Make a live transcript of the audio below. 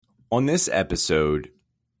On this episode,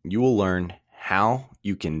 you will learn how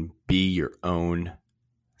you can be your own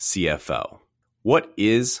CFO. What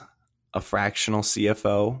is a fractional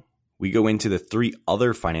CFO? We go into the 3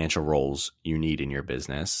 other financial roles you need in your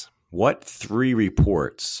business. What 3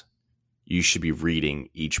 reports you should be reading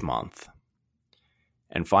each month.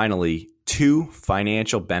 And finally, 2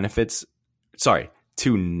 non-financial benefits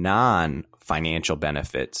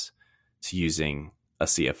to using a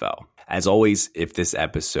CFO. As always, if this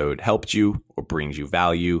episode helped you or brings you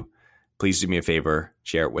value, please do me a favor,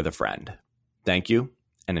 share it with a friend. Thank you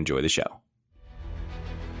and enjoy the show.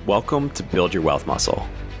 Welcome to Build Your Wealth Muscle,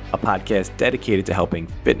 a podcast dedicated to helping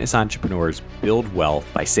fitness entrepreneurs build wealth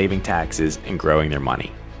by saving taxes and growing their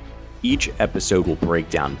money. Each episode will break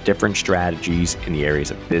down different strategies in the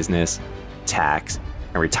areas of business, tax,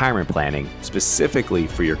 and retirement planning specifically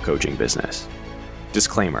for your coaching business.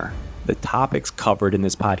 Disclaimer: the topics covered in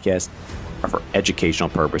this podcast are for educational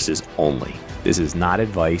purposes only. This is not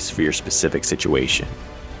advice for your specific situation.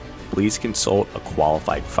 Please consult a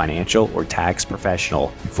qualified financial or tax professional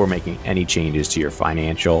before making any changes to your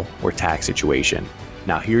financial or tax situation.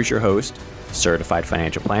 Now here's your host, certified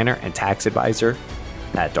financial planner and tax advisor,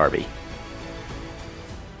 Pat Darby.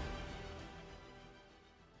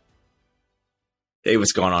 Hey,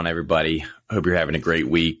 what's going on, everybody? I hope you're having a great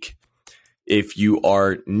week. If you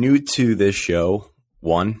are new to this show,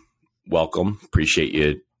 one, welcome. Appreciate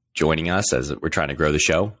you joining us as we're trying to grow the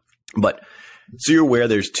show. But so you're aware,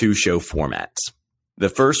 there's 2 show formats. The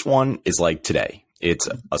first one is like today. It's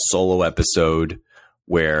a solo episode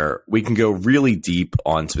where we can go really deep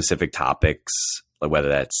on specific topics, like whether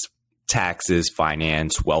that's taxes,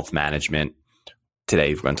 finance, wealth management.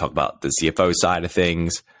 Today, we're going to talk about the CFO side of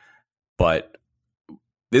things. But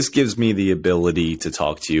this gives me the ability to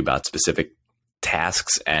talk to you about specific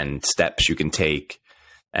tasks and steps you can take.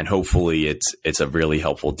 And hopefully it's a really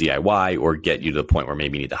helpful DIY or get you to the point where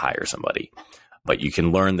maybe you need to hire somebody. But you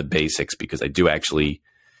can learn the basics, because I do actually,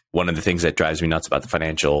 one of the things that drives me nuts about the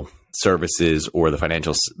financial services or the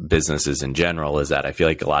financial businesses in general is that I feel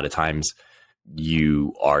like a lot of times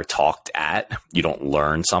you are talked at, you don't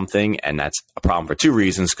learn something. And that's a problem for 2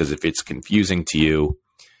 reasons, because if it's confusing to you,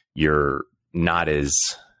 you're not as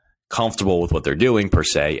comfortable with what they're doing per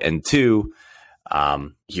se. And 2,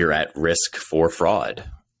 you're at risk for fraud.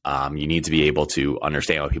 You need to be able to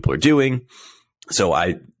understand what people are doing. So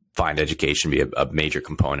I find education to be a major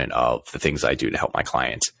component of the things I do to help my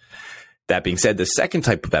clients. That being said, the second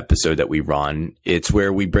type of episode that we run, it's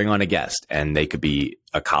where we bring on a guest, and they could be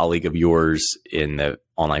a colleague of yours in the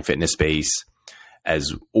online fitness space,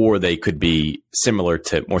 or they could be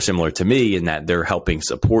more similar to me in that they're helping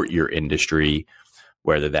support your industry,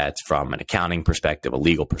 whether that's from an accounting perspective, a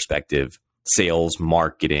legal perspective, sales,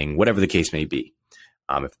 marketing, whatever the case may be.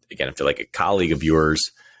 If they're like a colleague of yours,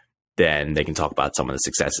 then they can talk about some of the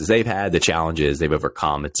successes they've had, the challenges they've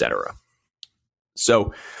overcome, etc.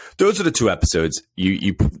 So those are the 2 episodes.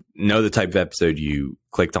 You know the type of episode you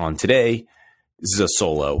clicked on today. This is a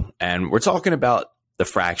solo, and we're talking about the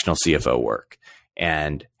fractional CFO work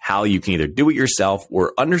and how you can either do it yourself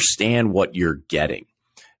or understand what you're getting,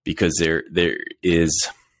 because there is,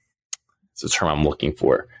 it's a term I'm looking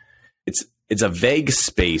for. It's a vague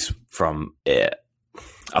space from a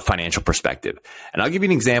financial perspective. And I'll give you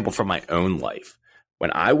an example from my own life.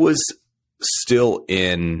 When I was still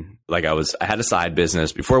in, I had a side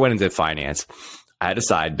business before I went into finance. I had a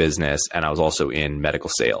side business, and I was also in medical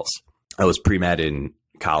sales. I was pre-med in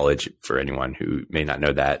college, for anyone who may not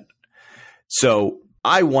know that. So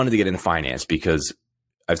I wanted to get into finance because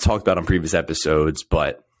I've talked about on previous episodes,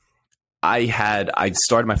 but I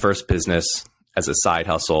started my first business as a side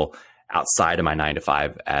hustle outside of my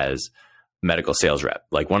 9-to-5 as medical sales rep.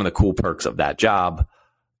 Like, one of the cool perks of that job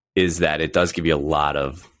is that it does give you a lot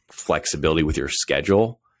of flexibility with your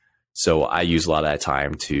schedule. So I use a lot of that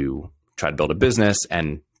time to try to build a business,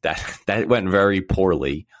 and that went very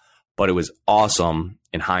poorly, but it was awesome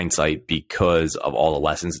in hindsight because of all the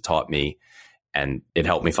lessons it taught me, and it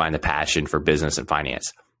helped me find the passion for business and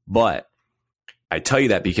finance. But I tell you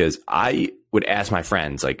that because I would ask my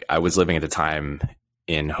friends, like, I was living at the time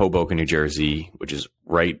in Hoboken, New Jersey, which is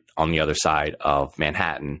right on the other side of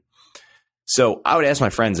Manhattan. So I would ask my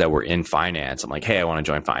friends that were in finance, I'm like, hey, I want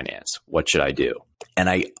to join finance. What should I do? And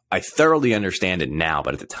I thoroughly understand it now,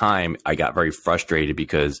 but at the time I got very frustrated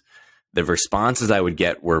because the responses I would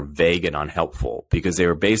get were vague and unhelpful, because they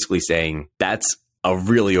were basically saying that's a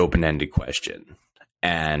really open-ended question.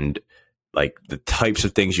 And like, the types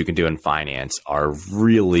of things you can do in finance are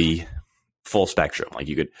really full spectrum. Like,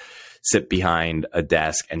 you could sit behind a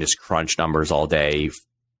desk and just crunch numbers all day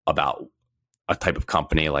about a type of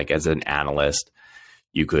company, like as an analyst.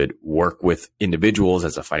 You could work with individuals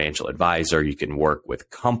as a financial advisor. You can work with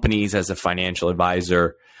companies as a financial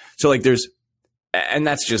advisor. So like and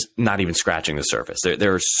that's just not even scratching the surface.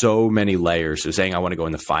 There are so many layers. So saying I want to go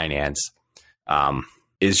into finance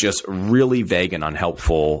is just really vague and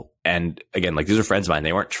unhelpful. And again, like these are friends of mine.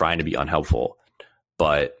 They weren't trying to be unhelpful,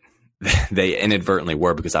 but they inadvertently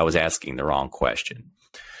were because I was asking the wrong question.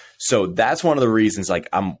 So that's one of the reasons, like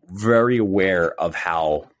I'm very aware of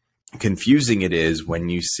how confusing it is when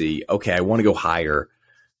you see, okay, I want to go hire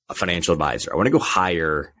a financial advisor. I want to go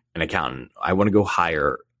hire an accountant. I want to go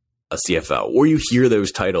hire a CFO. Or you hear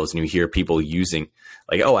those titles and you hear people using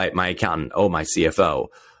like, oh, my accountant, oh, my CFO,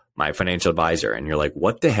 my financial advisor. And you're like,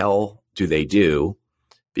 what the hell do they do?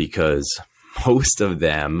 Because most of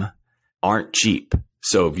them aren't cheap.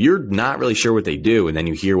 So if you're not really sure what they do and then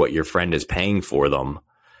you hear what your friend is paying for them,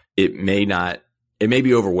 it may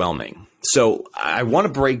be overwhelming. So I want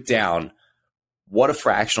to break down what a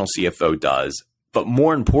fractional CFO does, but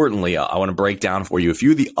more importantly, I want to break down for you a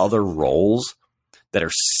few of the other roles that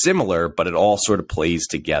are similar, but it all sort of plays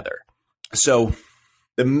together. So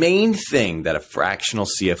the main thing that a fractional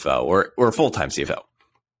CFO or a full-time CFO,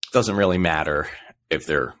 doesn't really matter if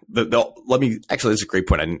they're, this is a great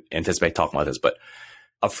point. I didn't anticipate talking about this, but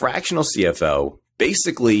a fractional CFO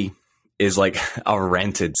basically is like a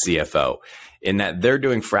rented CFO in that they're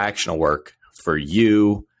doing fractional work for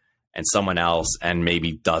you and someone else and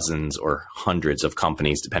maybe dozens or hundreds of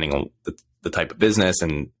companies, depending on the type of business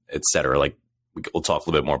and et cetera. Like we'll talk a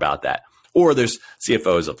little bit more about that. Or there's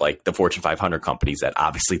CFOs of like the Fortune 500 companies that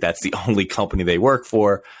obviously that's the only company they work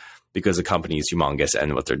for because the company is humongous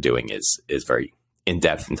and what they're doing is very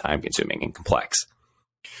in-depth and time-consuming and complex.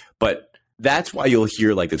 But that's why you'll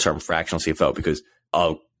hear like the term fractional CFO, because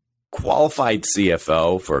a qualified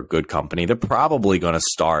CFO for a good company, they're probably going to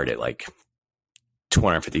start at like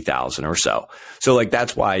 250,000 or so. So like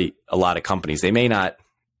that's why a lot of companies, they may not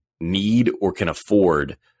need or can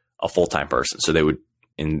afford a full-time person. So they would,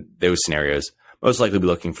 in those scenarios, most likely be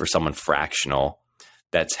looking for someone fractional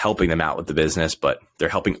that's helping them out with the business, but they're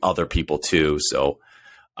helping other people too. So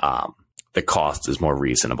the cost is more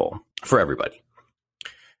reasonable for everybody.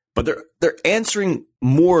 But they're answering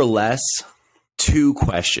more or less two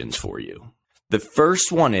questions for you. The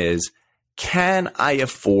first one is, can I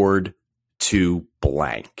afford to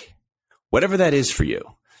blank? Whatever that is for you.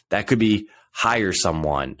 That could be hire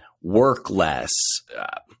someone, work less,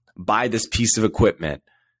 buy this piece of equipment,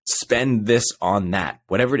 spend this on that,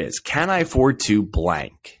 whatever it is. Can I afford to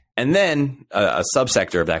blank? And then a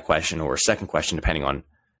subsector of that question, or a second question, depending on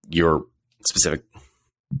your specific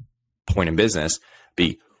point in business,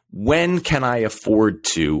 be, when can I afford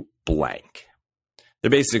to blank? They're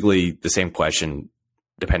basically the same question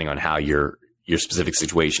depending on how your specific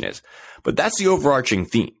situation is. But that's the overarching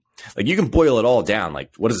theme. Like you can boil it all down.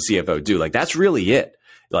 Like, what does a CFO do? Like, that's really it.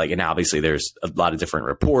 Like, and obviously there's a lot of different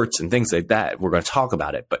reports and things like that. We're going to talk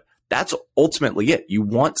about it, but that's ultimately it. You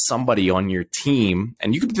want somebody on your team,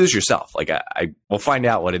 and you can do this yourself. Like I will find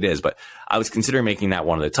out what it is, but I was considering making that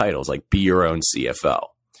one of the titles, like be your own CFO,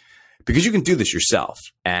 because you can do this yourself.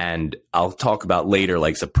 And I'll talk about later,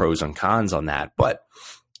 like the pros and cons on that, but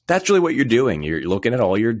that's really what you're doing. You're looking at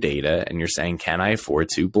all your data and you're saying, can I afford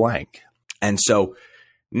to blank? And so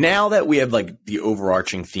now that we have like the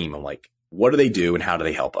overarching theme of like, what do they do and how do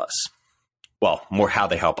they help us? Well, more how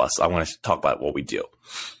they help us. I want to talk about what we do.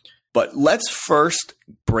 But let's first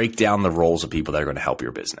break down the roles of people that are going to help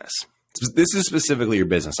your business. This is specifically your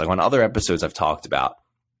business. Like on other episodes I've talked about,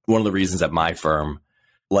 one of the reasons that my firm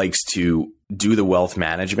likes to do the wealth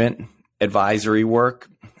management advisory work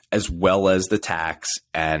as well as the tax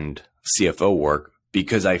and CFO work,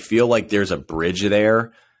 because I feel like there's a bridge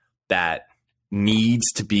there that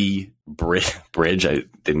needs to be bridge. I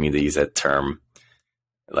didn't mean to use that term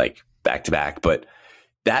like back to back, but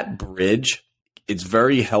that bridge, it's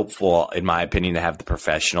very helpful, in my opinion, to have the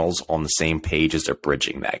professionals on the same page as they're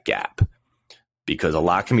bridging that gap, because a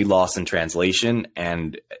lot can be lost in translation,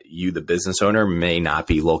 and you, the business owner, may not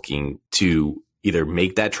be looking to either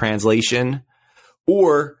make that translation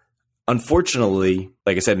or, unfortunately,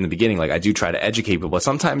 like I said in the beginning, like I do try to educate people, but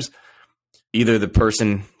sometimes either the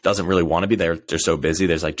person doesn't really want to be there. They're so busy.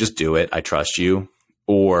 There's like, just do it. I trust you.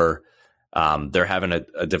 Or they're having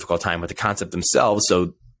a difficult time with the concept themselves.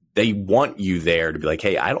 So they want you there to be like,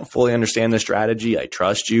 hey, I don't fully understand the strategy. I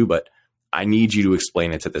trust you, but I need you to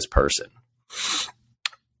explain it to this person.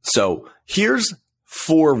 So here's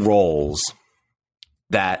 4 roles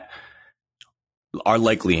that are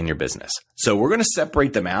likely in your business. So we're going to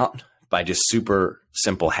separate them out by just super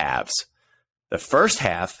simple halves. The first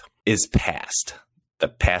half is past, the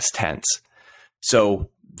past tense. So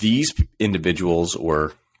these individuals,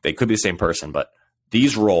 or they could be the same person, but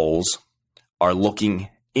these roles are looking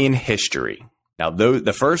in history. Now,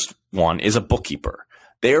 the first one is a bookkeeper.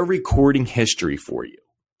 They are recording history for you.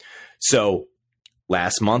 So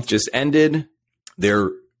last month just ended.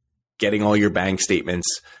 They're getting all your bank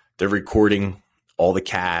statements. They're recording all the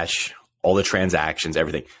cash, all the transactions,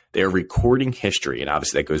 everything. They're recording history. And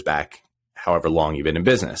obviously that goes back however long you've been in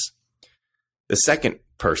business. The second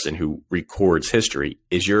person who records history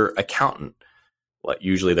is your accountant. Well,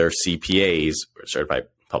 usually they're CPAs, or certified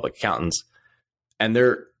public accountants, and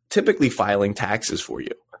they're typically filing taxes for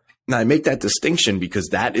you. Now, I make that distinction because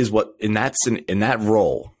that is what, in that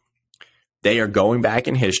role, they are going back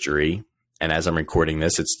in history. And as I'm recording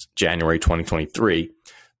this, it's January 2023.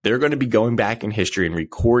 They're going to be going back in history and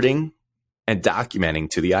recording and documenting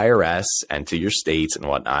to the IRS and to your states and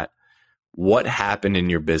whatnot what happened in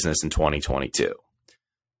your business in 2022.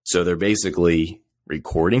 So they're basically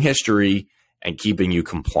recording history and keeping you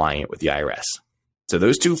compliant with the IRS. So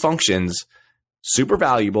those two functions, super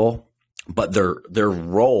valuable, but their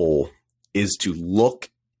role is to look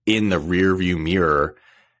in the rearview mirror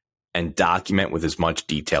and document with as much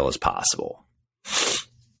detail as possible.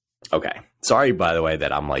 Okay. Sorry, by the way,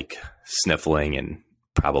 that I'm like sniffling and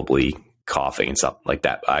probably coughing and stuff like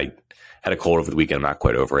that. I had a cold over the weekend. I'm not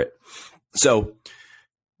quite over it. So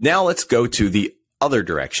now let's go to the other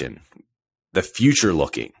direction, the future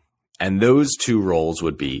looking. And those two roles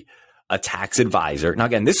would be a tax advisor. Now,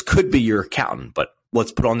 again, this could be your accountant, but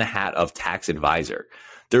let's put on the hat of tax advisor.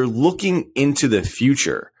 They're looking into the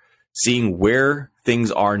future, seeing where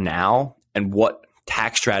things are now and what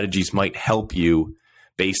tax strategies might help you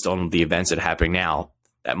based on the events that are happening now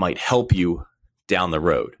that might help you down the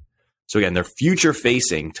road. So again, they're future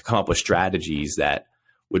facing to come up with strategies that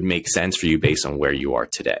would make sense for you based on where you are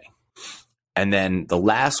today. And then the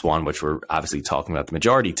last one, which we're obviously talking about the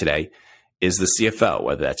majority today, is the CFO,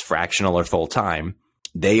 whether that's fractional or full time.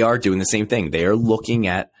 They are doing the same thing. They are looking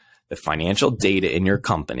at the financial data in your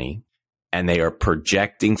company, and they are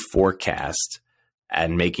projecting forecast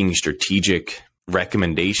and making strategic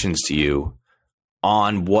recommendations to you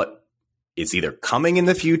on what is either coming in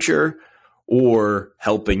the future or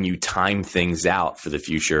helping you time things out for the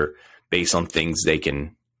future based on things they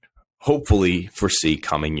can hopefully foresee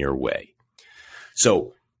coming your way.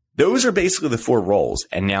 So those are basically the four roles.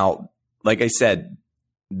 And now, like I said,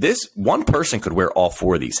 this one person could wear all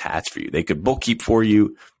four of these hats for you. They could bookkeep for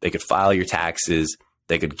you. They could file your taxes.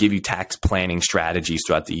 They could give you tax planning strategies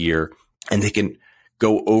throughout the year, and they can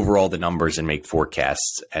go over all the numbers and make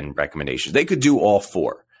forecasts and recommendations. They could do all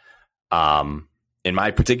four. In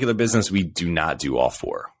my particular business, we do not do all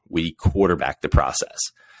four. We quarterback the process.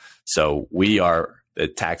 So we are the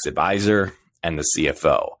tax advisor and the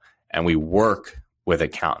CFO, and we work with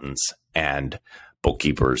accountants and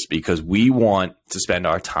bookkeepers because we want to spend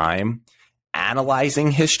our time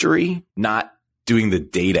analyzing history, not doing the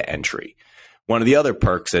data entry. One of the other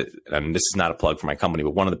perks that, and this is not a plug for my company,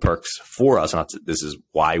 but one of the perks for us, and this is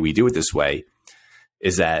why we do it this way,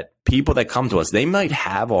 is that people that come to us, they might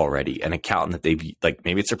have already an accountant that they've, like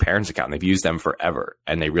maybe it's their parents' accountant, they've used them forever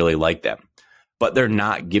and they really like them, but they're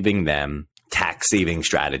not giving them tax saving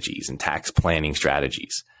strategies and tax planning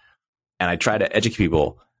strategies. And I try to educate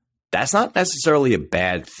people, that's not necessarily a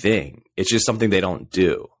bad thing. It's just something they don't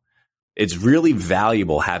do. It's really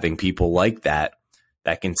valuable having people like that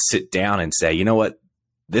can sit down and say, you know what,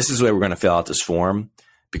 this is the way we're going to fill out this form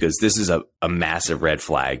because this is a massive red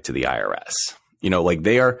flag to the IRS. You know, like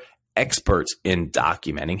they are experts in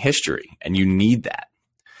documenting history and you need that.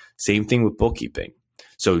 Same thing with bookkeeping.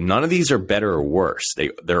 So none of these are better or worse.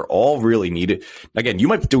 They're all really needed. Again, you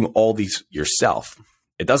might be doing all these yourself.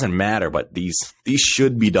 It doesn't matter, but these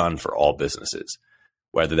should be done for all businesses,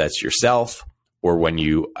 whether that's yourself or when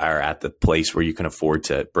you are at the place where you can afford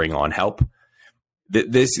to bring on help.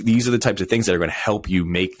 These are the types of things that are going to help you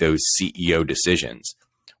make those CEO decisions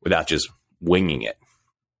without just winging it.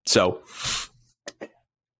 So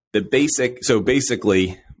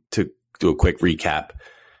basically, to do a quick recap,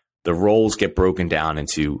 the roles get broken down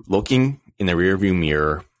into looking in the rearview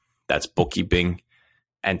mirror, that's bookkeeping,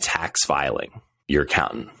 and tax filing, your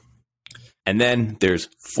accountant. And then there's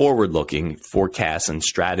forward-looking forecasts and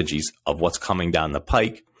strategies of what's coming down the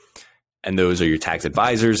pike. And those are your tax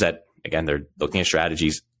advisors that, again, they're looking at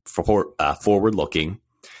strategies for forward-looking,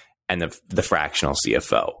 and the fractional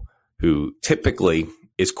CFO, who typically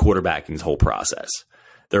is quarterbacking this whole process.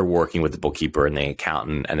 They're working with the bookkeeper and the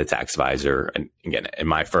accountant and the tax advisor. And again, in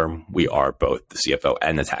my firm, we are both the CFO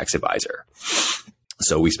and the tax advisor.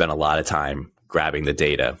 So we spend a lot of time grabbing the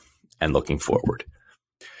data and looking forward.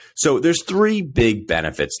 So there's three big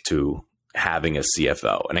benefits to having a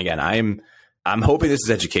CFO. And again, I'm hoping this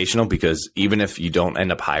is educational, because even if you don't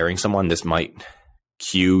end up hiring someone, this might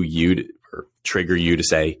cue you to, or trigger you to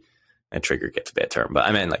say, and trigger gets a bad term, but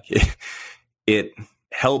I mean, like, it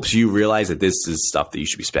helps you realize that this is stuff that you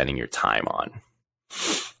should be spending your time on.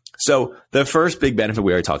 So the first big benefit,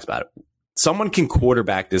 we already talked about it. Someone can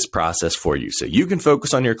quarterback this process for you. So you can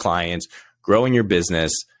focus on your clients, growing your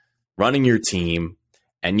business, running your team,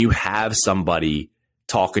 and you have somebody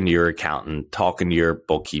talking to your accountant, talking to your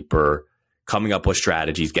bookkeeper, coming up with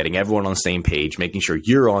strategies, getting everyone on the same page, making sure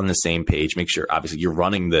you're on the same page, make sure obviously you're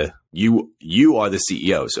running you are the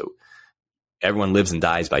CEO. So everyone lives and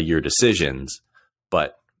dies by your decisions,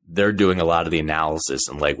 but they're doing a lot of the analysis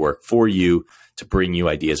and legwork for you to bring you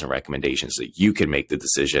ideas and recommendations so that you can make the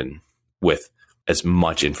decision with as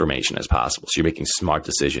much information as possible. So you're making smart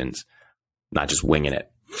decisions, not just winging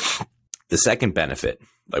it. The second benefit,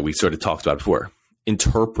 like we sort of talked about before,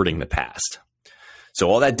 interpreting the past. So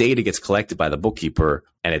all that data gets collected by the bookkeeper,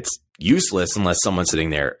 and it's useless unless someone's sitting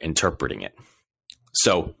there interpreting it.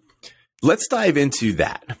 So let's dive into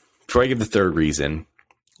that. Before I give the third reason,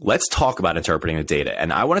 let's talk about interpreting the data.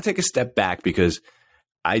 And I want to take a step back because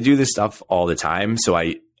I do this stuff all the time. So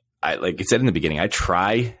I like I said in the beginning, I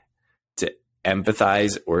try to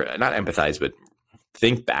empathize, or not empathize, but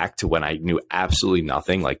think back to when I knew absolutely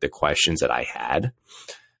nothing, like the questions that I had,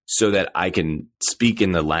 so that I can speak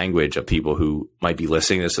in the language of people who might be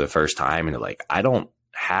listening to this for the first time. And they're like, I don't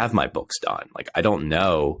have my books done. Like, I don't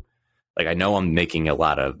know. Like, I know I'm making a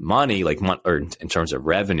lot of money, like, or in terms of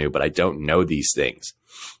revenue, but I don't know these things.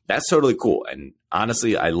 That's totally cool. And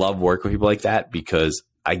honestly, I love working with people like that because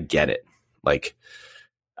I get it. Like,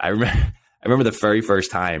 I remember the very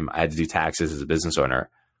first time I had to do taxes as a business owner.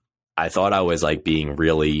 I thought I was like being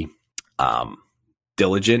really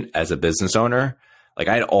diligent as a business owner. Like,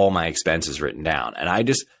 I had all my expenses written down, and I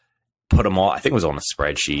just put them all, I think it was on a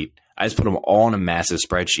spreadsheet. I just put them all on a massive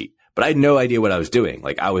spreadsheet, but I had no idea what I was doing.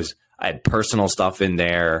 Like, I had personal stuff in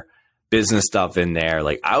there, business stuff in there.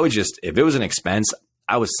 Like, I would just, if it was an expense,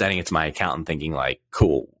 I was sending it to my accountant thinking like,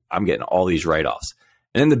 cool, I'm getting all these write-offs.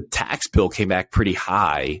 And then the tax bill came back pretty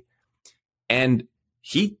high, and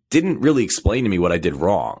he didn't really explain to me what I did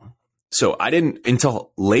wrong. So I didn't,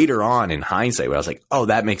 until later on in hindsight, where I was like, oh,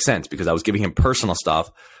 that makes sense, because I was giving him personal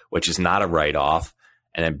stuff, which is not a write-off,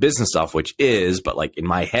 and then business stuff, which is, but like in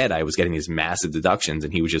my head, I was getting these massive deductions,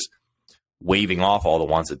 and he was just waving off all the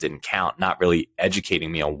ones that didn't count, not really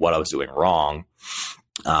educating me on what I was doing wrong,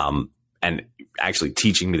 and actually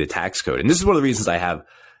teaching me the tax code. And this is one of the reasons I have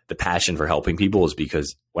the passion for helping people, is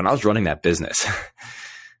because when I was running that business,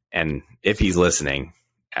 and if he's listening,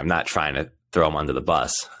 I'm not trying to throw him under the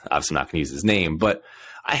bus. Obviously, I'm not going to use his name, but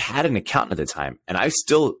I had an accountant at the time, and I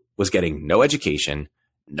still was getting no education,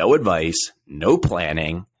 no advice, no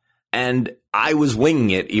planning, and I was winging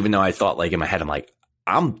it, even though I thought, like, in my head, I'm like,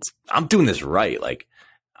 I'm doing this right. Like,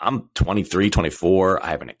 I'm 23, 24. I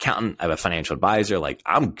have an accountant. I have a financial advisor. Like,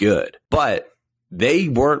 I'm good. But they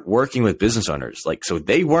weren't working with business owners. Like, so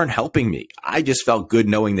they weren't helping me. I just felt good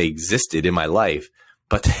knowing they existed in my life,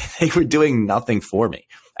 but they were doing nothing for me.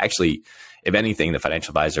 Actually, if anything, the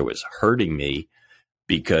financial advisor was hurting me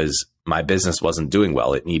because my business wasn't doing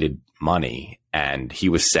well. It needed money, and he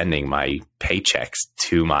was sending my paychecks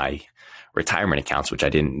to my retirement accounts, which I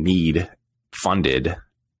didn't need funded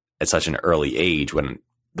at such an early age, when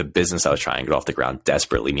the business I was trying to get off the ground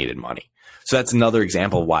desperately needed money. So that's another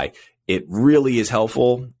example of why it really is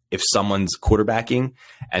helpful if someone's quarterbacking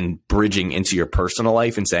and bridging into your personal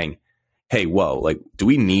life and saying, hey, whoa, like, do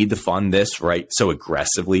we need to fund this right so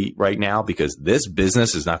aggressively right now? Because this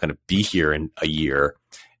business is not going to be here in a year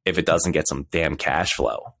if it doesn't get some damn cash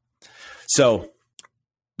flow. So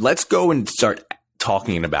let's go and start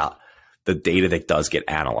talking about the data that does get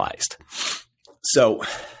analyzed. So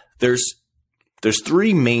there's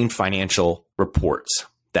three main financial reports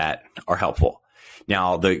that are helpful.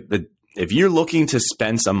 Now, if you're looking to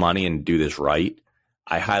spend some money and do this right,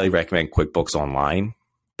 I highly recommend QuickBooks Online.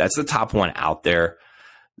 That's the top one out there.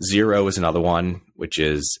 Xero is another one, which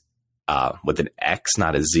is with an X,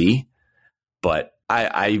 not a Z. But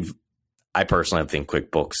I personally think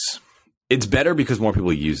QuickBooks, it's better because more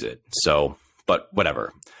people use it. So, but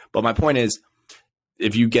whatever. But my point is,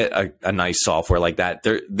 if you get a nice software like that,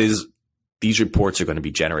 these reports are going to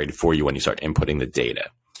be generated for you when you start inputting the data.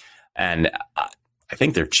 And I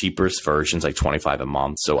think their cheapest version's like $25 a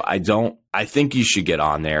month. So I think you should get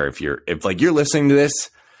on there if you're listening to this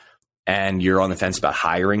and you're on the fence about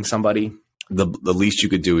hiring somebody. The least you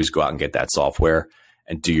could do is go out and get that software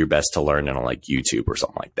and do your best to learn it on like YouTube or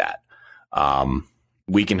something like that.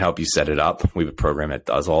 We can help you set it up. We have a program that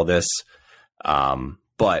does all this.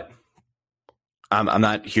 But I'm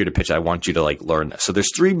not here to pitch. I want you to like learn this. So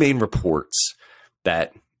there's three main reports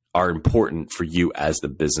that are important for you as the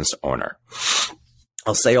business owner.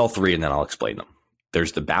 I'll say all three and then I'll explain them.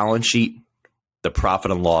 There's the balance sheet, the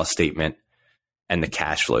profit and loss statement, and the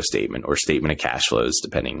cash flow statement or statement of cash flows,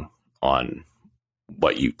 depending on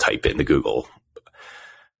what you type into Google.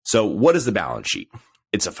 So what is the balance sheet?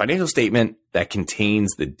 It's a financial statement that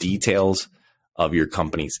contains the details of your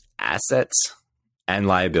company's assets and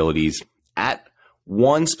liabilities at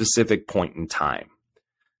one specific point in time.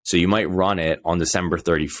 So you might run it on December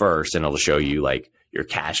 31st and it'll show you like your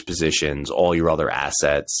cash positions, all your other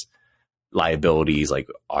assets, liabilities, like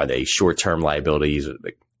are they short-term liabilities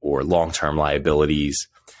or long-term liabilities?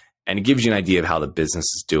 And it gives you an idea of how the business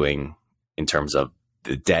is doing in terms of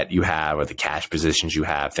the debt you have or the cash positions you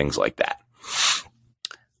have, things like that.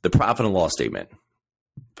 The profit and loss statement,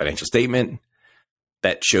 financial statement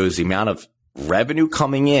that shows the amount of revenue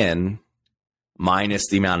coming in minus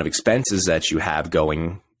the amount of expenses that you have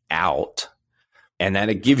going out. And then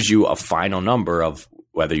it gives you a final number of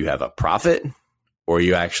whether you have a profit or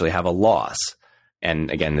you actually have a loss. And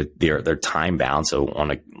again, they're time bound. So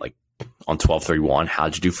on 12/31,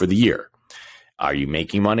 how'd you do for the year? Are you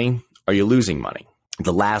making money? Are you losing money?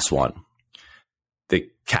 The last one, the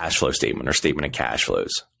cash flow statement or statement of cash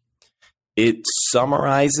flows. It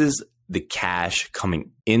summarizes the cash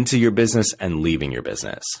coming into your business and leaving your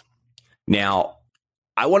business. Now,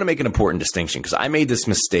 I want to make an important distinction because I made this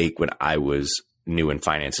mistake when I was new in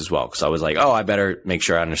finance as well. Because I was like, oh, I better make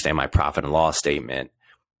sure I understand my profit and loss statement.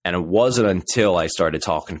 And it wasn't until I started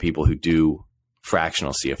talking to people who do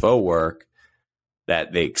fractional CFO work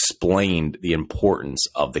that they explained the importance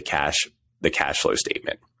of the cash flow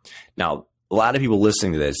statement. Now, a lot of people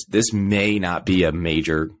listening to this may not be a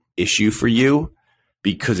major issue for you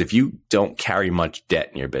because if you don't carry much debt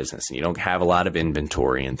in your business and you don't have a lot of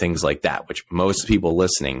inventory and things like that, which most people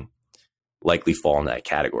listening likely fall in that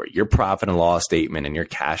category, your profit and loss statement and your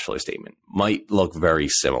cash flow statement might look very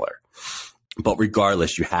similar. But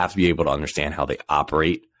regardless, you have to be able to understand how they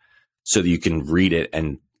operate so that you can read it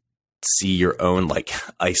and see your own like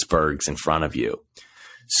icebergs in front of you.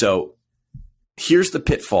 So here's the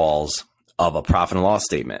pitfalls of a profit and loss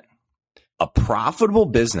statement. A profitable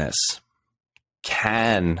business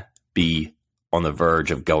can be on the verge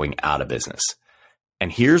of going out of business.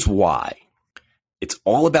 And here's why. It's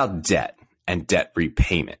all about debt and debt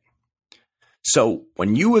repayment. So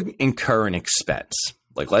when you incur an expense,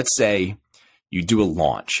 like let's say you do a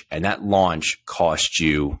launch and that launch cost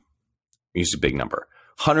you, use a big number,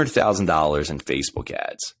 $100,000 in Facebook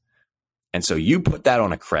ads. And so you put that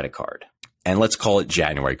on a credit card. And let's call it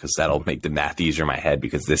January because that'll make the math easier in my head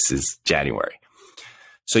because this is January.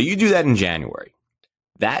 So you do that in January.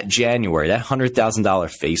 That January, that $100,000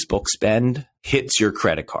 Facebook spend hits your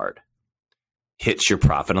credit card, hits your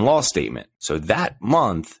profit and loss statement. So that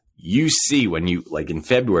month, you see when you, like in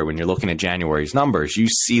February, when you're looking at January's numbers, you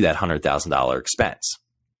see that $100,000 expense.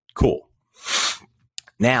 Cool.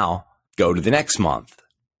 Now, go to the next month.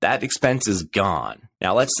 That expense is gone.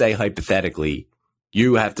 Now, let's say hypothetically,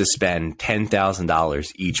 you have to spend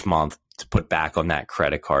 $10,000 each month to put back on that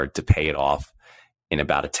credit card to pay it off in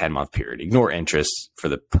about a 10-month period. Ignore interest for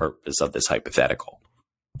the purpose of this hypothetical.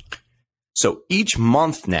 So each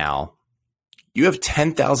month now, you have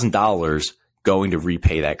 $10,000 going to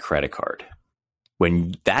repay that credit card.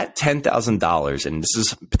 When that $10,000, and this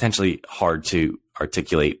is potentially hard to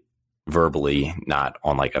articulate verbally, not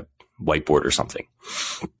on like a whiteboard or something,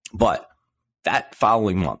 but that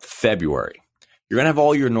following month, February, you're going to have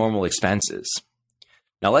all your normal expenses.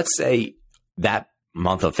 Now, let's say that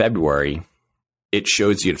month of February, it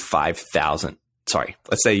shows you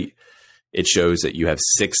let's say it shows that you have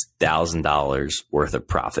 $6,000 worth of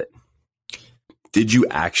profit. Did you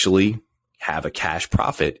actually have a cash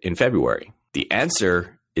profit in February? The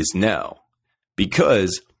answer is no,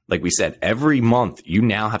 because like we said, every month you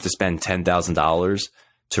now have to spend $10,000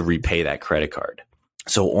 to repay that credit card.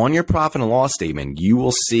 So on your profit and loss statement, you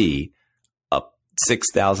will see a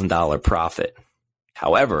 $6,000 profit.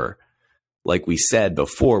 However, like we said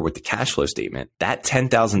before with the cash flow statement, that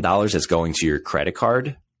 $10,000 that's going to your credit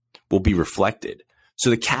card will be reflected. So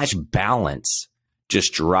the cash balance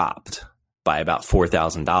just dropped by about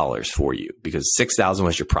 $4,000 for you because $6,000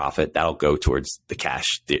 was your profit. That'll go towards the cash,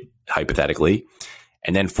 hypothetically.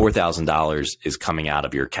 And then $4,000 is coming out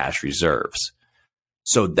of your cash reserves.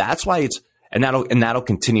 So that's why that'll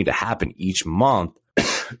continue to happen each month.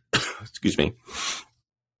 Excuse me.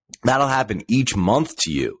 That'll happen each month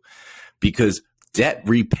to you because debt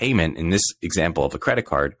repayment in this example of a credit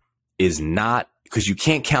card is not, because you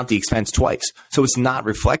can't count the expense twice. So it's not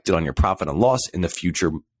reflected on your profit and loss in the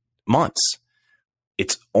future months.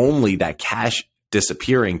 it's only that cash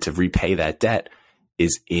disappearing to repay that debt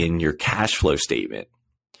is in your cash flow statement.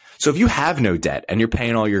 So if you have no debt and you're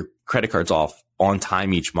paying all your credit cards off on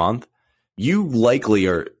time each month, you likely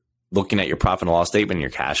are looking at your profit and loss statement and your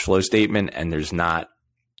cash flow statement, and there's not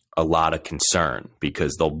a lot of concern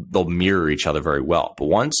because they'll mirror each other very well. But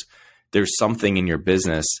once there's something in your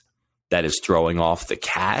business that is throwing off the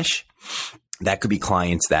cash, that could be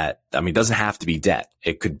clients that, I mean, it doesn't have to be debt.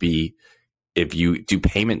 It could be if you do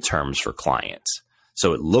payment terms for clients.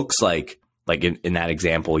 So it looks like in that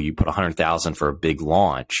example, you put $100,000 for a big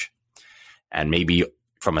launch, and maybe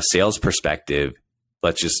from a sales perspective,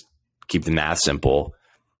 let's just keep the math simple.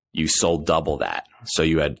 You sold double that. So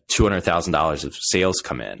you had $200,000 of sales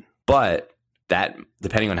come in, but that,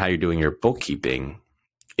 depending on how you're doing your bookkeeping,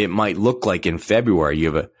 it might look like in February,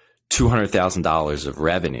 you have a $200,000 of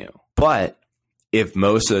revenue. But if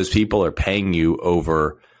most of those people are paying you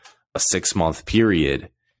over a 6-month period,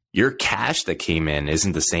 your cash that came in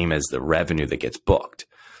isn't the same as the revenue that gets booked.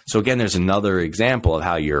 So again, there's another example of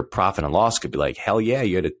how your profit and loss could be like, hell yeah,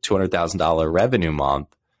 you had a $200,000 revenue month,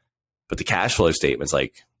 but the cash flow statement's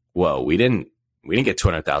like, whoa, we didn't get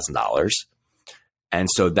 $200,000. And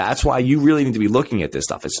so that's why you really need to be looking at this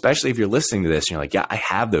stuff, especially if you're listening to this and you're like, yeah, I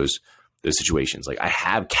have those situations. Like I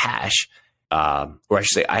have cash, or I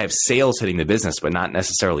should say I have sales hitting the business, but not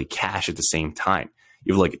necessarily cash at the same time.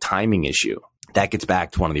 You have like a timing issue. That gets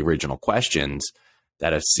back to one of the original questions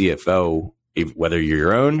that a CFO, whether you're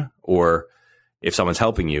your own or if someone's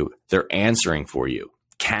helping you, they're answering for you.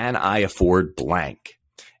 Can I afford blank?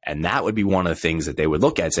 And that would be one of the things that they would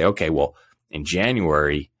look at and say, okay, well, in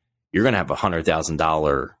January, you're going to have a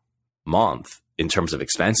 $100,000 month in terms of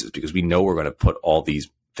expenses because we know we're going to put all these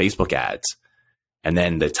Facebook ads. And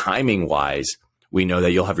then the timing wise, we know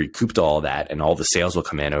that you'll have recouped all that and all the sales will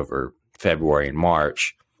come in over February and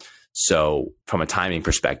March. So from a timing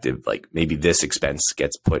perspective, like maybe this expense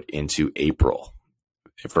gets put into April,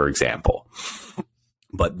 for example.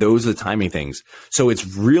 But those are the timing things. So it's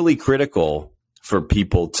really critical for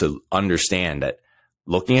people to understand that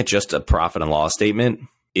looking at just a profit and loss statement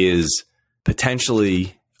is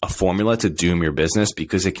potentially a formula to doom your business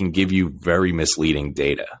because it can give you very misleading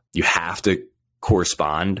data. You have to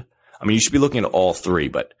correspond. I mean, you should be looking at all three,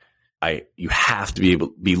 but you have to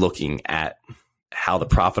be looking at how the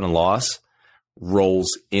profit and loss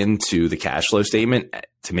rolls into the cash flow statement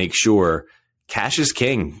to make sure cash is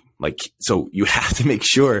king. Like, so you have to make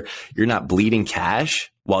sure you're not bleeding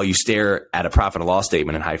cash while you stare at a profit and loss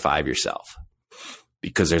statement and high five yourself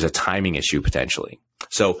because there's a timing issue potentially.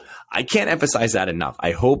 So I can't emphasize that enough.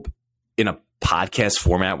 I hope in a podcast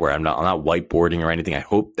format where I'm not whiteboarding or anything, I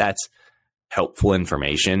hope that's helpful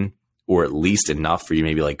information or at least enough for you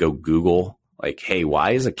maybe like go Google like, hey,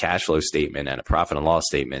 why is a cash flow statement and a profit and loss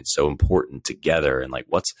statement so important together? And like,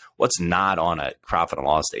 what's not on a profit and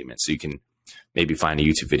loss statement? So you can maybe find a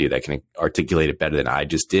YouTube video that can articulate it better than I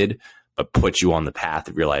just did, but put you on the path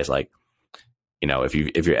to realize like, you know, if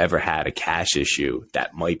you ever had a cash issue,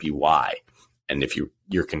 that might be why. And if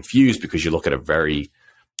you're confused because you look at a very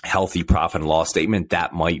healthy profit and loss statement,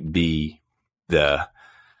 that might be the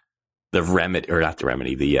remedy, or not the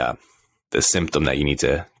remedy, the symptom that you need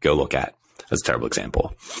to go look at. That's a terrible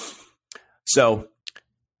example. So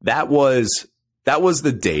that was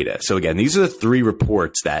the data. So again, these are the three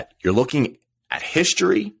reports that you're looking at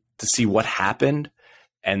history to see what happened.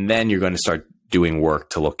 And then you're going to start doing work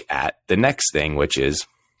to look at the next thing, which is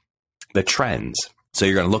the trends. So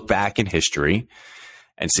you're going to look back in history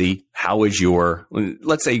and see how is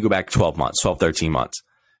let's say you go back 12 months, 12, 13 months.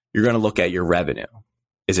 You're going to look at your revenue.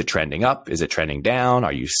 Is it trending up? Is it trending down?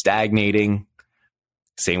 Are you stagnating?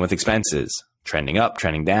 Same with expenses, trending up,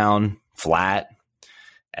 trending down, flat.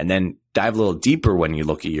 And then dive a little deeper when you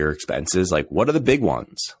look at your expenses. Like, what are the big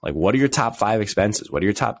ones? Like, what are your top 5 expenses? What are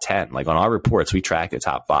your top 10? Like on our reports, we track the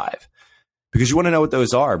top 5 because you want to know what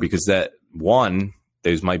those are because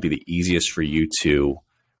those might be the easiest for you to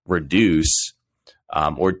reduce.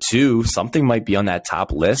 Or 2, something might be on that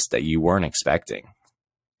top list that you weren't expecting.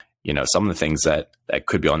 You know, some of the things that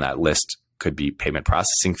could be on that list could be payment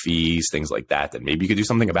processing fees, things like that maybe you could do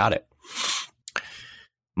something about it.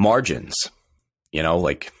 Margins, you know,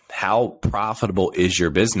 like how profitable is your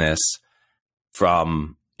business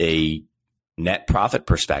from a net profit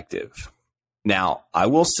perspective? Now, I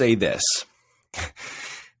will say this,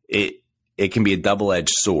 it can be a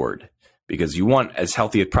double-edged sword because you want as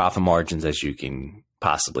healthy of profit margins as you can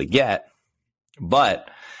possibly get, but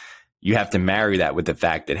you have to marry that with the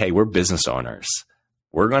fact that, hey, we're business owners.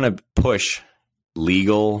 We're going to push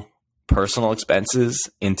legal personal expenses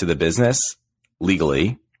into the business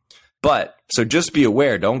legally. But so just be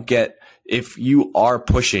aware, don't get if you are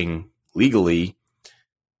pushing legally,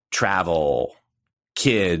 travel,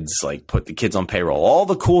 kids, like put the kids on payroll, all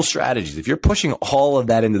the cool strategies, if you're pushing all of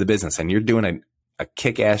that into the business and you're doing a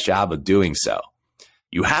kick-ass job of doing so,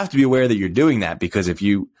 you have to be aware that you're doing that, because if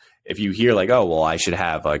you hear like, oh, well, I should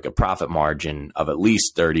have like a profit margin of at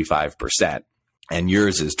least 35% and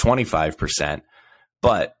yours is 25%,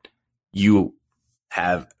 but you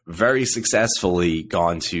have very successfully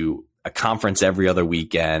gone to a conference every other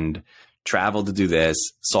weekend, traveled to do this,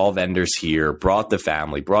 saw vendors here, brought the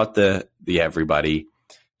family, brought the everybody,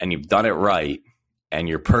 and you've done it right, and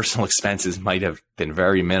your personal expenses might have been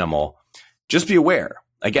very minimal, just be aware.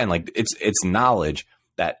 Again, like it's knowledge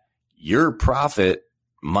that your profit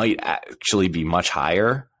might actually be much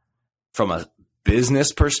higher from a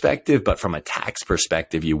business perspective, but from a tax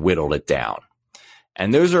perspective, you whittled it down.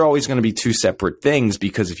 And those are always going to be two separate things,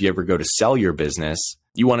 because if you ever go to sell your business,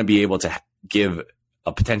 you want to be able to give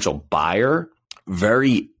a potential buyer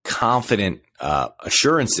very confident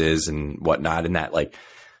assurances and whatnot, in that, like,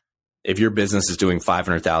 if your business is doing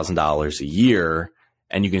 $500,000 a year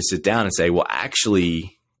and you can sit down and say, well,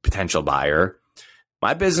 actually, potential buyer,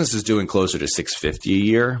 my business is doing closer to $650 a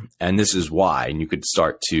year, and this is why. And you could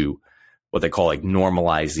start to what they call like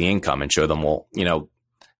normalize the income and show them, well,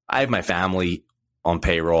 I have my family on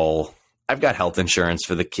payroll. I've got health insurance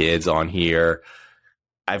for the kids on here.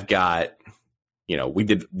 I've got, we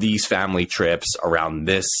did these family trips around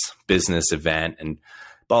this business event and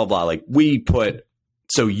blah, blah, blah. Like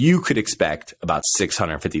so you could expect about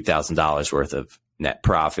 $650,000 worth of net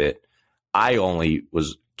profit. I only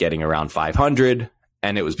was getting around 500,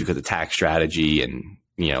 and it was because of tax strategy and,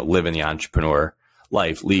 living the entrepreneur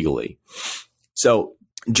life legally. So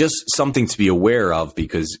just something to be aware of,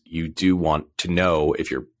 because you do want to know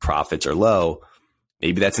if your profits are low.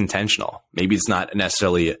 Maybe that's intentional. Maybe it's not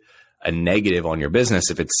necessarily a negative on your business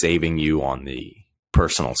if it's saving you on the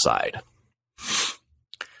personal side.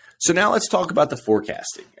 So now let's talk about the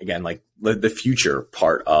forecasting. Again, like the future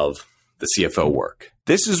part of the CFO work.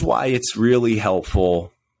 This is why it's really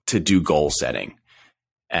helpful to do goal setting.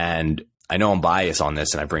 And I know I'm biased on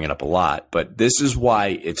this and I bring it up a lot, but this is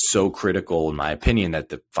why it's so critical, in my opinion, that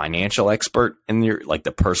the financial expert in your, like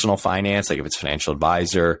the personal finance, like if it's financial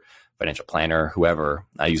advisor, financial planner, whoever,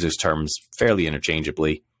 I use those terms fairly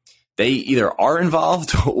interchangeably, they either are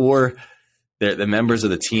involved or the members of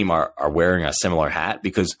the team are wearing a similar hat,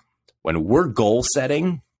 because when we're goal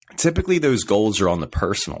setting, typically those goals are on the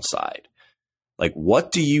personal side. Like,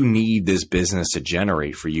 what do you need this business to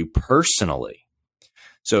generate for you personally?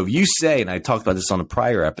 So if you say, and I talked about this on a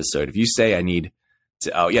prior episode, if you say I need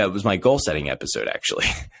to, it was my goal setting episode, actually.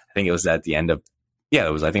 I think it was at the end of, I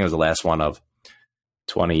think it was the last one of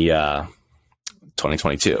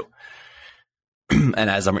 2022. And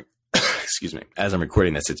as I'm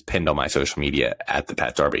recording this, it's pinned on my social media at the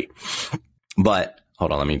Pat Darby. But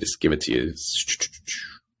hold on, let me just give it to you.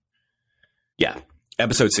 Yeah.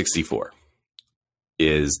 Episode 64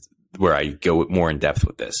 is where I go more in depth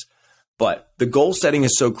with this. But the goal setting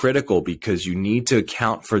is so critical, because you need to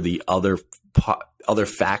account for the other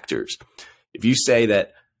factors. If you say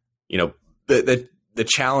that, the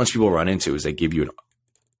challenge people run into is they give you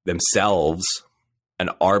themselves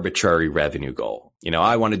an arbitrary revenue goal.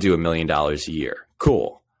 I want to do $1 million a year.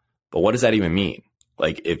 Cool. But what does that even mean?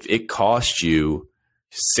 Like, if it costs you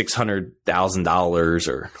 $600,000,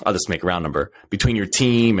 or I'll just make a round number, between your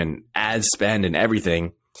team and ad spend and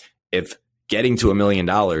everything, if getting to $1 million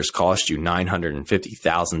cost you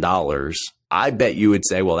 $950,000, I bet you would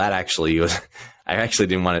say, well, that actually was, I actually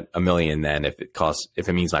didn't want it $1 million then if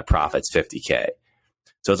it means my profit's $50K.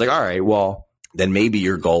 So it's like, all right, well, then maybe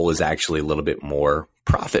your goal is actually a little bit more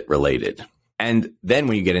profit related. And then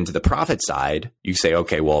when you get into the profit side, you say,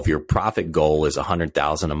 okay, well, if your profit goal is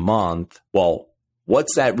 $100,000 a month, well,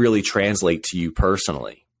 what's that really translate to you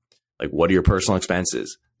personally? Like, what are your personal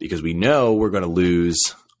expenses? Because we know we're going to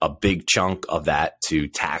lose a big chunk of that to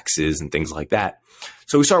taxes and things like that.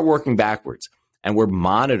 So we start working backwards, and we're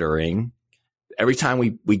monitoring every time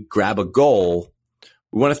we grab a goal.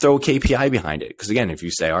 We want to throw a KPI behind it. Because again, if you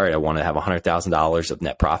say, all right, I want to have $100,000 of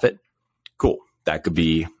net profit, cool. That could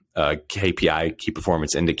be a KPI, key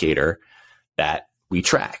performance indicator, that we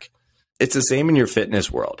track. It's the same in your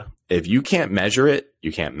fitness world. If you can't measure it,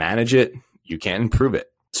 you can't manage it, you can't improve it.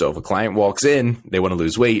 So if a client walks in, they want to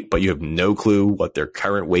lose weight, but you have no clue what their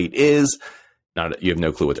current weight is, you have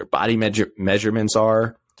no clue what their body measurements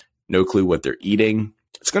are, no clue what they're eating,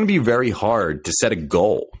 it's going to be very hard to set a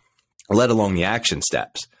goal, let alone the action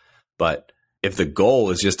steps. But if the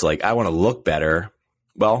goal is just like, I want to look better,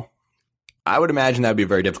 well, I would imagine that'd be a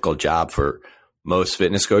very difficult job for most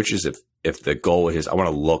fitness coaches, if if the goal is I want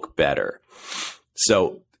to look better.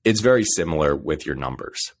 So it's very similar with your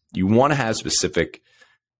numbers. You want to have specific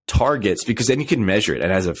targets because then you can measure it.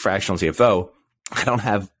 And as a fractional CFO, I don't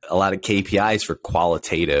have a lot of KPIs for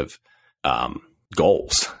qualitative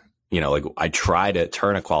goals. Like I try to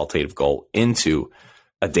turn a qualitative goal into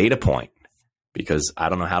a data point because I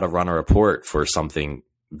don't know how to run a report for something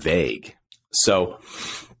vague. So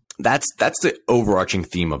that's the overarching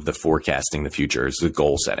theme of the forecasting the future is the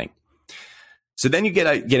goal setting. So then you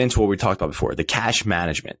get into what we talked about before, the cash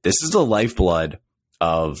management. This is the lifeblood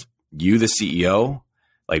of you, the CEO,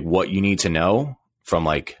 like what you need to know from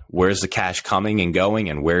like, where's the cash coming and going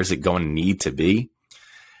and where's it going to need to be?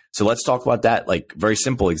 So let's talk about that. Like very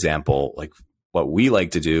simple example, like what we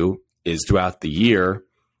like to do is throughout the year,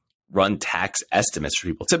 run tax estimates for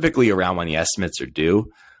people, typically around when the estimates are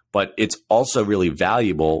due. But it's also really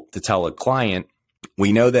valuable to tell a client,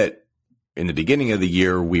 we know that in the beginning of the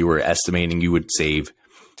year, we were estimating you would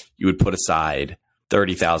put aside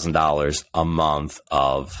 $30,000 a month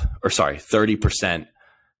 30%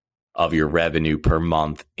 of your revenue per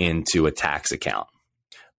month into a tax account.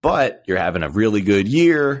 But you're having a really good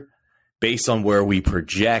year based on where we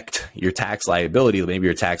project your tax liability. Maybe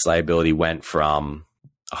your tax liability went from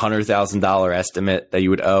 $100,000 estimate that you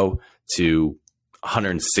would owe to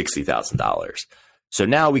 $160,000. So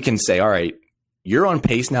now we can say, all right, you're on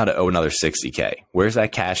pace now to owe another $60K. Where's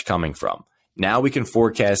that cash coming from? Now we can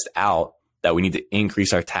forecast out that we need to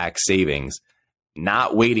increase our tax savings,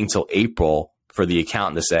 not waiting till April for the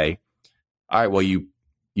accountant to say, all right, well, you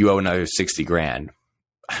owe another 60 grand.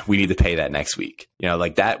 We need to pay that next week.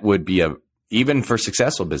 Like that would be even for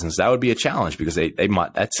successful business, that would be a challenge because they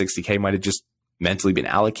might, that 60K might have just mentally been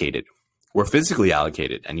allocated or physically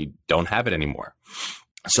allocated and you don't have it anymore.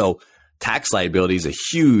 So tax liability is a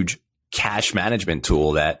huge cash management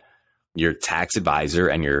tool that your tax advisor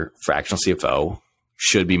and your fractional CFO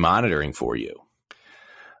should be monitoring for you.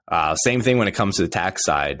 Same thing when it comes to the tax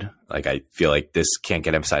side. Like I feel like this can't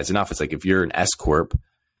get emphasized enough. It's like if you're an S Corp,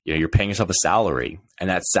 you're paying yourself a salary and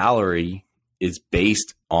that salary is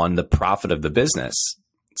based on the profit of the business.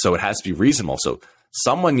 So it has to be reasonable. So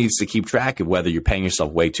someone needs to keep track of whether you're paying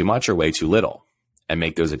yourself way too much or way too little and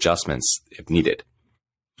make those adjustments if needed.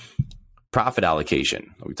 Profit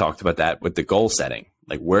allocation. We talked about that with the goal setting.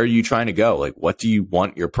 Like, where are you trying to go? Like, what do you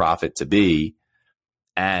want your profit to be?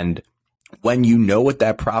 And when you know what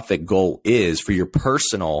that profit goal is for your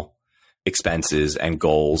personal expenses and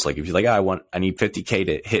goals, like if you're like, I need 50K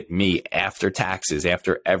to hit me after taxes,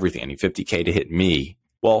 after everything, I need 50K to hit me.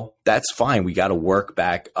 Well, that's fine. We got to work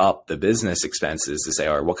back up the business expenses to say,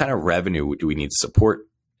 all right, what kind of revenue do we need to support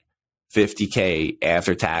 50K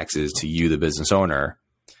after taxes to you, the business owner?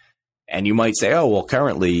 And you might say, oh, well,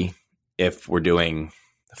 currently, if we're doing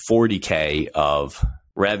 40K of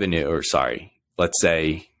revenue, let's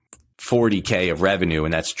say 40K of revenue,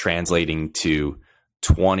 and that's translating to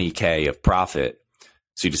 20K of profit.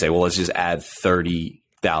 So you just say, well, let's just add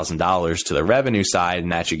 $30,000 to the revenue side,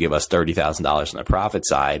 and that should give us $30,000 on the profit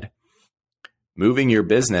side. Moving your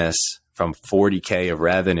business from 40K of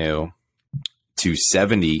revenue to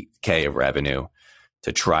 70K of revenue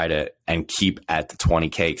to try to and keep at the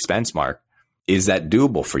 20K expense mark, is that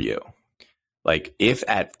doable for you? Like if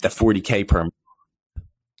at the 40K per month,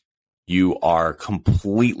 you are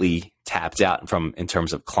completely tapped out in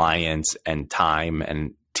terms of clients and time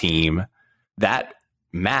and team, that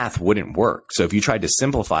math wouldn't work. So if you tried to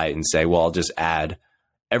simplify it and say, well, I'll just add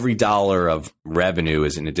every dollar of revenue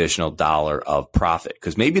is an additional dollar of profit,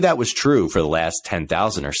 because maybe that was true for the last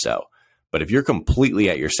 10,000 or so. But if you're completely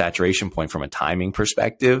at your saturation point from a timing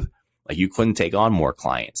perspective, like you couldn't take on more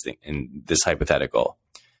clients in this hypothetical.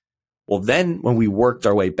 Well, then when we worked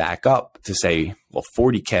our way back up to say, well,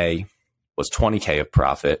 40K was 20K of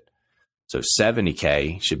profit, so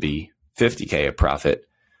 70K should be 50K of profit,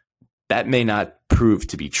 that may not prove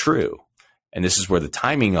to be true. And this is where the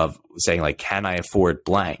timing of saying, like, can I afford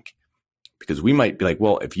blank? Because we might be like,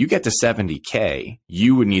 well, if you get to 70K,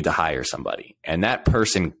 you would need to hire somebody. And that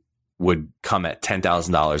person would come at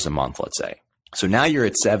 $10,000 a month, let's say. So now you're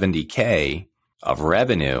at 70K of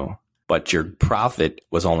revenue, but your profit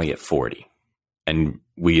was only at 40. And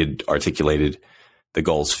we had articulated the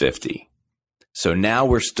goal's 50. So now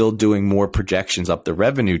we're still doing more projections up the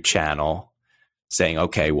revenue channel saying,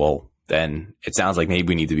 okay, well, then it sounds like maybe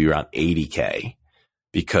we need to be around 80K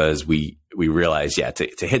because we realize,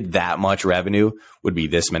 to hit that much revenue would be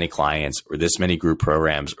this many clients or this many group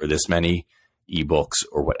programs or this many ebooks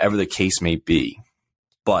or whatever the case may be.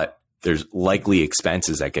 But there's likely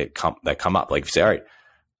expenses that come up. Like if you say, all right,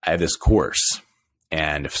 I have this course,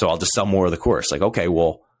 and so I'll just sell more of the course. Like, okay,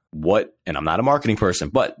 well, and I'm not a marketing person,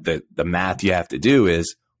 but the math you have to do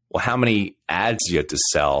is, well, how many ads do you have to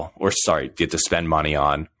you have to spend money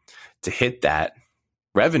on to hit that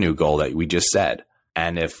revenue goal that we just said?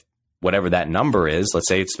 And if whatever that number is, let's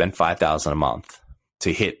say it's spend $5,000 a month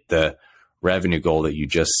to hit the revenue goal that you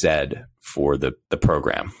just said for the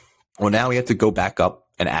program. Well, now we have to go back up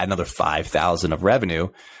and add another 5,000 of revenue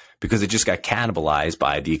because it just got cannibalized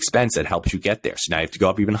by the expense that helps you get there. So now you have to go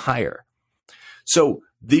up even higher. So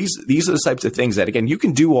these are the types of things that, again, you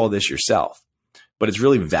can do all this yourself, but it's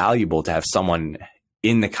really valuable to have someone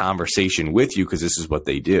in the conversation with you because this is what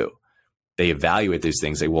they do. They evaluate these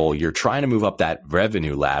things. They, well, you're trying to move up that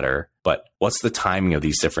revenue ladder, but what's the timing of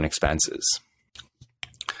these different expenses?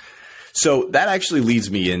 So that actually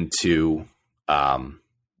leads me into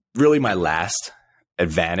really my last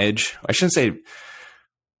advantage. I shouldn't say,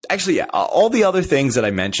 actually, yeah, all the other things that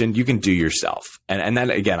I mentioned, you can do yourself. And then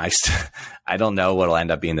again, I don't know what'll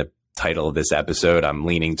end up being the title of this episode. I'm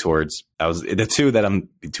leaning towards, the two that I'm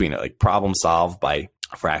between, like Problem Solve by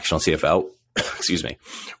Fractional CFO, excuse me,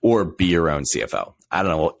 or Be Your Own CFO. I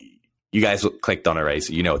don't know. Well, you guys clicked on it, right?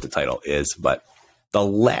 So you know what the title is. But the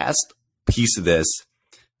last piece of this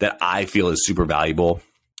that I feel is super valuable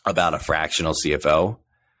about a fractional CFO,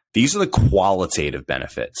 these are the qualitative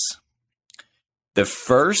benefits. The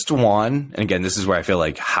first one, and again, this is where I feel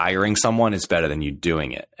like hiring someone is better than you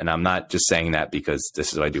doing it. And I'm not just saying that because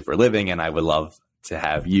this is what I do for a living and I would love to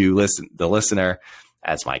have you the listener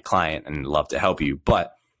as my client and love to help you.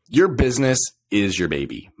 But your business is your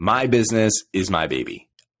baby. My business is my baby.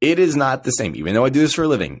 It is not the same. Even though I do this for a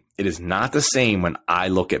living, it is not the same when I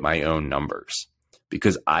look at my own numbers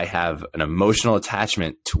because I have an emotional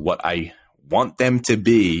attachment to what I want them to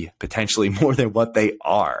be, potentially more than what they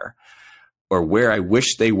are, or where I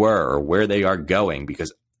wish they were, or where they are going,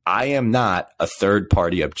 because I am not a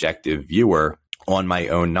third-party objective viewer on my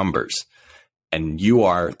own numbers. And you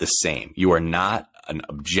are the same. You are not an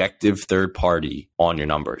objective third party on your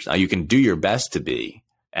numbers. Now, you can do your best to be,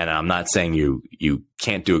 and I'm not saying you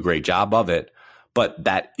can't do a great job of it, but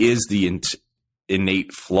that is the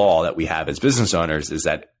innate flaw that we have as business owners, is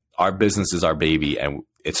that our business is our baby, and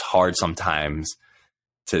it's hard sometimes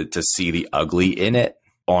to see the ugly in it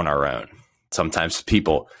on our own. Sometimes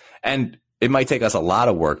people, and it might take us a lot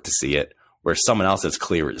of work to see it, where someone else it's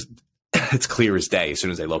clear as day as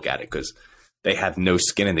soon as they look at it, because they have no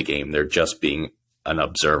skin in the game. They're just being an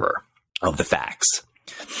observer of the facts.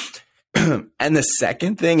 And the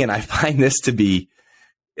second thing, and I find this to be,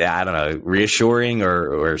 I don't know, reassuring,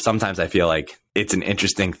 or sometimes I feel like it's an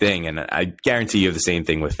interesting thing, and I guarantee you have the same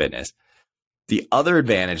thing with fitness. The other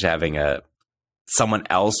advantage having someone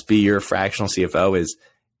else be your fractional CFO is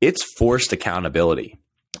it's forced accountability.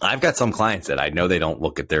 I've got some clients that I know they don't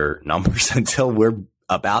look at their numbers until we're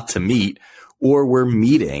about to meet or we're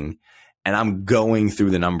meeting, and I'm going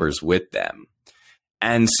through the numbers with them.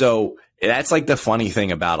 And so that's like the funny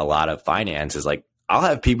thing about a lot of finance is, like, I'll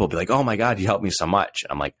have people be like, oh my God, you helped me so much.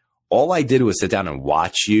 And I'm like, all I did was sit down and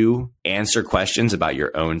watch you answer questions about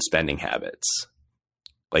your own spending habits.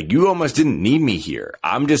 Like, you almost didn't need me here.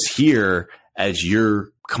 I'm just here as you're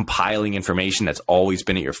compiling information that's always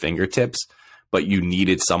been at your fingertips, but you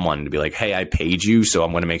needed someone to be like, hey, I paid you, so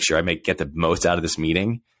I'm going to make sure I get the most out of this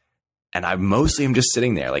meeting. And I mostly am just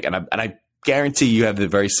sitting there. Like, and I guarantee you have the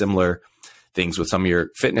very similar things with some of your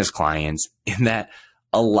fitness clients, in that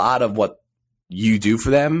a lot of what you do for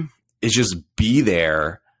them is just be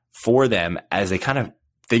there for them as they kind of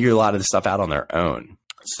figure a lot of the stuff out on their own.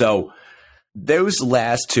 So those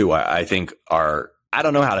last two, I think, are, I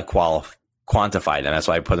don't know how to quantify them. That's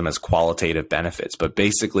why I put them as qualitative benefits. But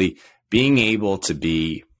basically, being able to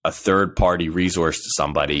be a third-party resource to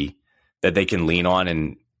somebody that they can lean on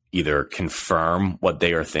and either confirm what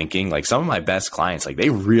they are thinking. Like, some of my best clients, like, they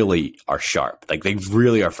really are sharp. Like, they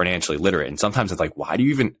really are financially literate. And sometimes it's like, why do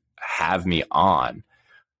you even have me on?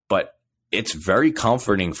 But it's very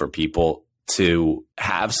comforting for people to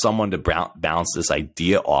have someone to bounce this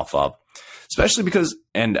idea off of, especially because,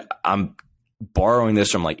 and I'm borrowing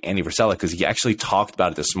this from like Andy Frisella, because he actually talked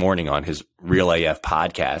about it this morning on his Real AF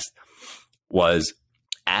podcast, was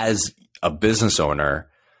as a business owner,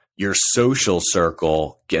 your social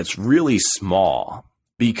circle gets really small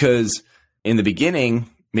because in the beginning,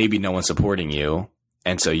 maybe no one's supporting you.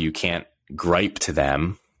 And so you can't gripe to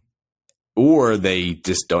them, or they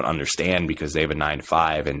just don't understand because they have a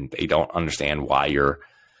 9-to-5 and they don't understand why you're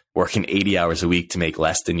working 80 hours a week to make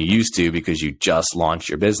less than you used to because you just launched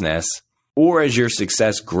your business. Or as your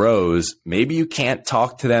success grows, maybe you can't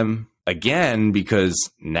talk to them again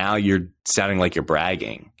because now you're sounding like you're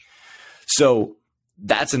bragging. So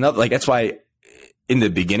that's another, like, that's why in the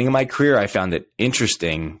beginning of my career, I found it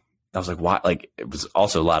interesting. I was like, why? Like, it was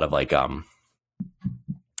also a lot of like,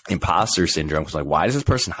 imposter syndrome. I was like, why is this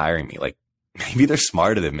person hiring me? Like, maybe they're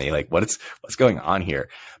smarter than me. Like, what's going on here?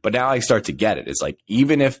 But now I start to get it. It's like,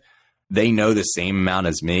 even if they know the same amount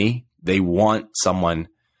as me, they want someone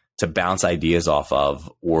to bounce ideas off of,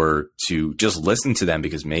 or to just listen to them,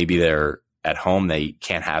 because maybe they're at home, they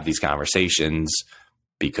can't have these conversations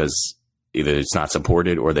because either it's not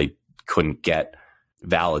supported or they couldn't get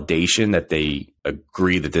validation that they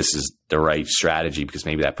agree that this is the right strategy, because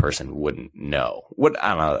maybe that person wouldn't know.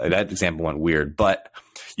 I don't know. That example went weird, but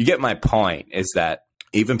you get my point, is that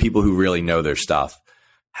even people who really know their stuff,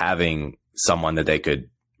 having someone that they could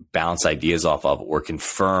bounce ideas off of or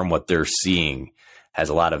confirm what they're seeing has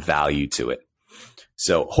a lot of value to it.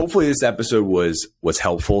 So hopefully this episode was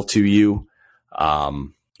helpful to you.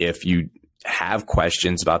 If you have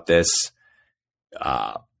questions about this,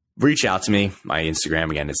 reach out to me. My Instagram,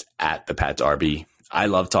 again, is @thePatDarby. I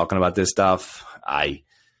love talking about this stuff. I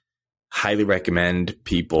highly recommend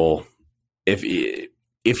people, if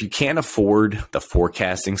you can't afford the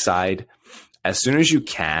forecasting side, as soon as you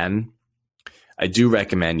can, I do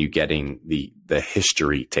recommend you getting the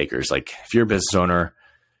history takers. Like, if you're a business owner,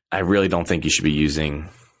 I really don't think you should be using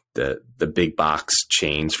the big box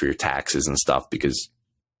chains for your taxes and stuff, because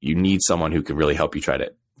you need someone who can really help you try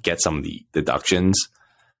to get some of the deductions.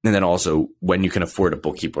 And then also, when you can afford a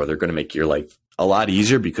bookkeeper, they're going to make your life a lot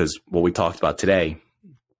easier, because what we talked about today,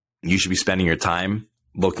 you should be spending your time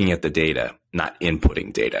looking at the data, not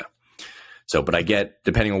inputting data. So, but I get,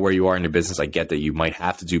 depending on where you are in your business, I get that you might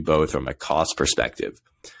have to do both from a cost perspective,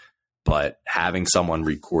 but having someone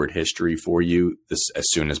record history for you as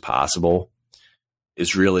soon as possible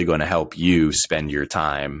is really going to help you spend your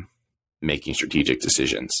time making strategic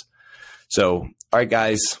decisions. So, all right,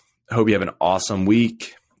 guys, I hope you have an awesome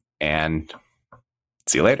week, and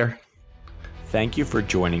see you later. Thank you for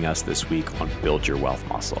joining us this week on Build Your Wealth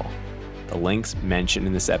Muscle. The links mentioned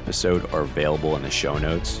in this episode are available in the show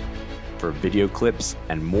notes. For video clips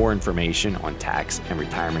and more information on tax and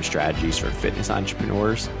retirement strategies for fitness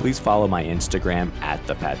entrepreneurs, please follow my Instagram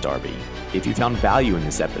 @thePatDarby. If you found value in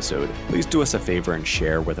this episode, please do us a favor and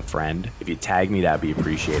share with a friend. If you tag me, that would be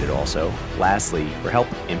appreciated also. Lastly, for help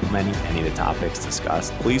implementing any of the topics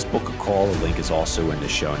discussed, please book a call. The link is also in the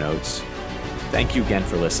show notes. Thank you again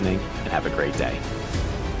for listening, and have a great day.